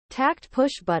Tact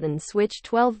Push Button Switch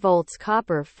 12 volts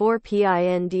copper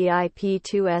 4PIN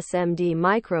DIP2 SMD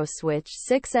Micro Switch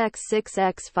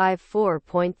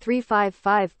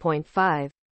 6x6x54.355.5.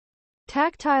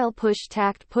 Tactile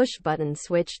Tact Push Button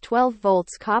Switch 12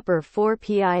 volts copper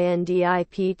 4PIN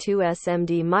DIP2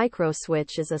 SMD Micro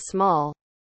Switch is a small,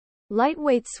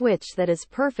 lightweight switch that is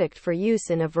perfect for use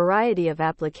in a variety of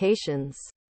applications.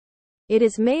 It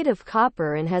is made of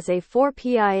copper and has a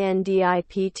 4PIN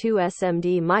DIP2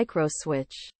 SMD Micro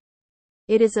Switch.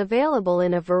 It is available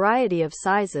in a variety of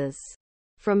sizes,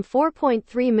 from 4.3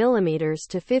 mm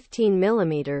to 15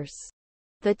 mm.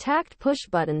 The Tact Push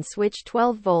Button Switch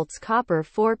 12 volts copper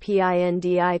 4PIN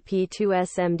DIP2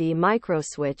 SMD Micro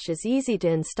Switch is easy to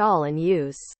install and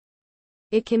use.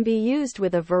 It can be used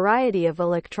with a variety of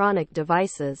electronic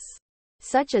devices,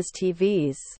 such as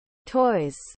TVs,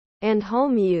 toys, and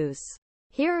home use.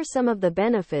 Here are some of the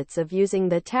benefits of using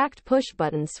the Tact Push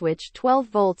Button Switch 12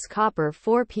 volts copper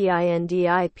 4PIN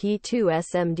DIP2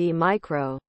 SMD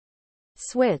Micro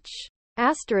Switch.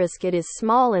 It is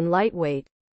small and lightweight,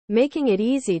 making it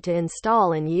easy to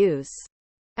install and use.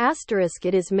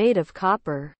 It is made of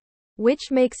copper,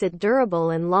 which makes it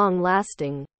durable and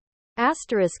long-lasting.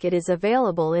 It is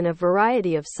available in a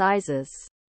variety of sizes,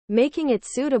 making it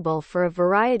suitable for a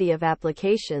variety of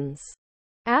applications.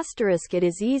 It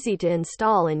is easy to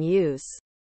install and use.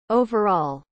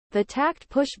 Overall, the Tact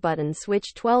Push Button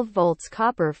Switch 12 volts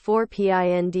copper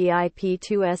 4PIN DIP2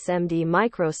 SMD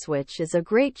Micro Switch is a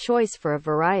great choice for a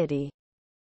variety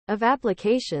of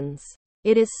applications.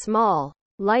 It is small,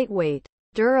 lightweight,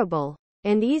 durable,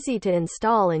 and easy to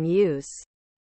install and use.